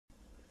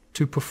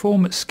To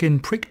perform skin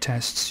prick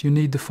tests, you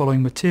need the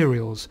following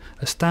materials: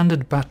 a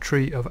standard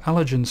battery of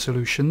allergen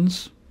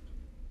solutions,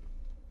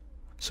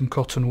 some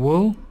cotton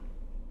wool,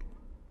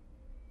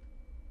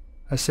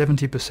 a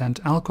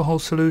 70% alcohol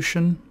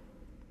solution,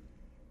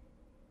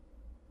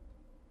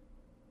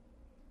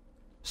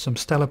 some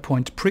Stella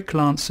Point prick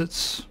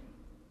lancets,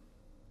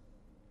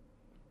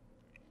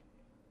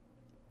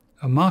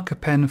 a marker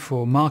pen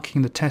for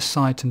marking the test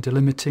site and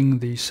delimiting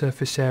the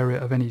surface area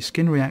of any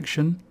skin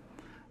reaction,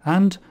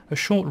 and a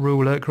short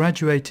ruler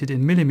graduated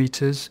in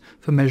millimeters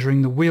for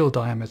measuring the wheel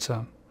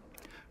diameter.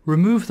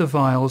 Remove the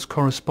vials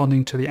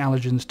corresponding to the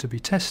allergens to be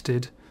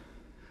tested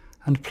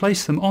and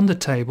place them on the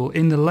table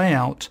in the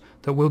layout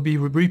that will be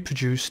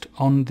reproduced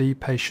on the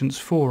patient's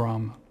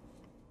forearm.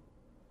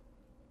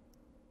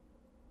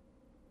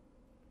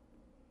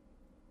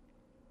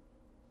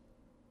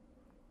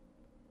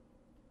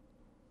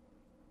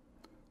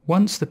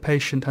 Once the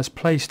patient has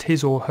placed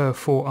his or her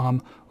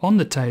forearm on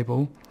the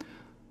table,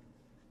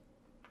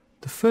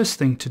 the first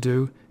thing to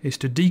do is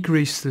to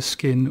degrease the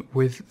skin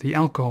with the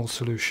alcohol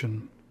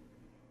solution.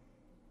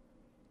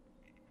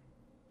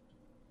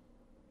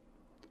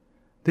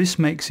 This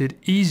makes it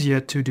easier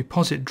to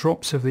deposit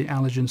drops of the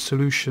allergen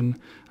solution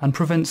and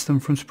prevents them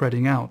from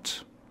spreading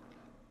out.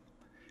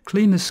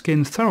 Clean the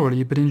skin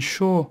thoroughly, but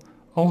ensure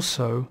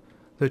also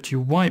that you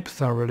wipe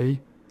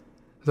thoroughly,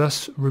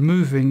 thus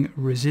removing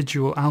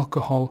residual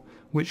alcohol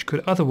which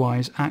could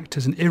otherwise act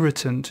as an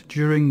irritant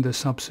during the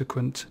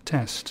subsequent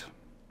test.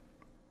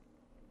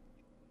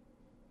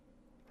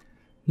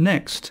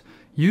 Next,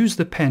 use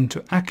the pen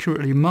to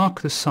accurately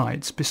mark the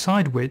sites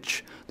beside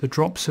which the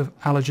drops of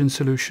allergen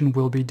solution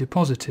will be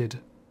deposited.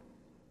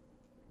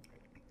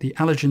 The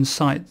allergen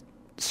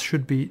sites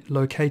should be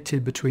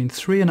located between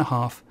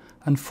 3.5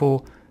 and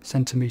 4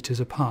 centimeters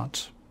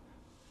apart.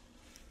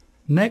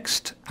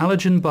 Next,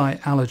 allergen by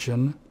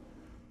allergen,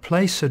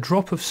 place a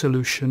drop of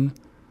solution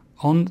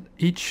on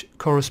each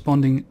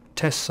corresponding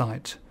test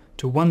site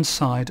to one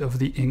side of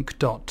the ink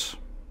dot.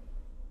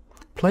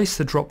 Place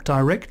the drop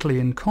directly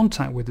in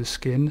contact with the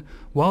skin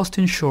whilst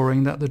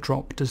ensuring that the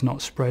drop does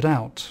not spread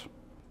out.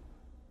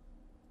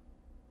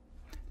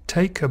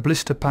 Take a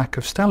blister pack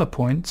of Stella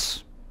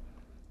Points,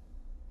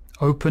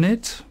 open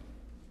it.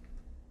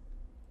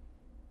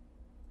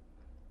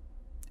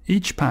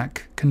 Each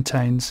pack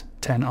contains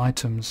 10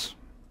 items.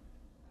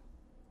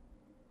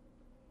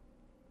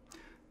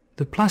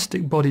 The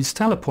plastic-bodied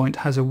Stella Point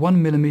has a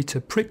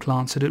 1mm prick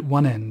lancet at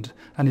one end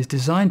and is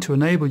designed to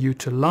enable you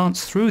to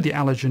lance through the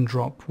allergen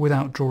drop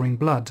without drawing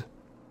blood.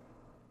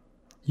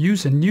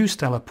 Use a new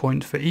Stella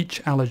Point for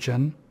each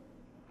allergen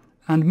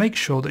and make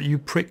sure that you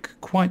prick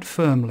quite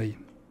firmly.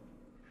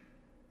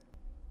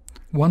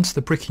 Once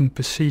the pricking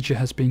procedure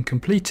has been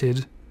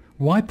completed,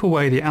 wipe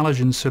away the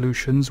allergen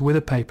solutions with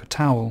a paper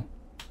towel.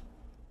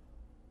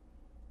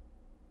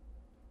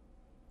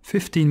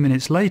 15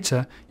 minutes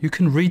later, you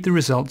can read the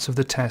results of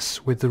the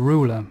tests with the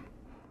ruler.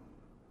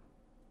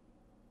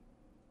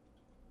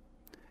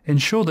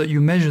 Ensure that you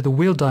measure the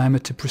wheel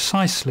diameter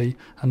precisely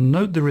and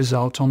note the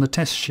result on the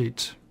test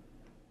sheet.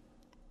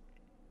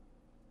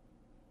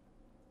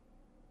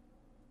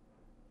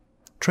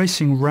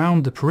 Tracing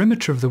round the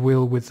perimeter of the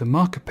wheel with the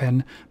marker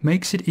pen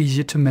makes it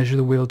easier to measure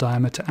the wheel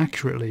diameter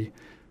accurately.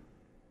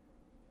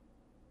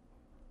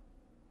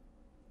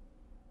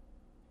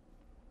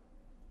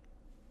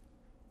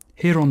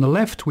 Here on the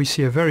left we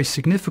see a very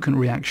significant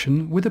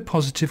reaction with a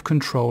positive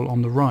control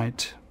on the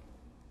right.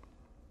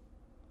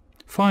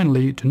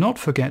 Finally, do not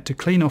forget to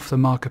clean off the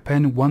marker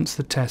pen once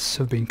the tests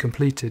have been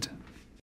completed.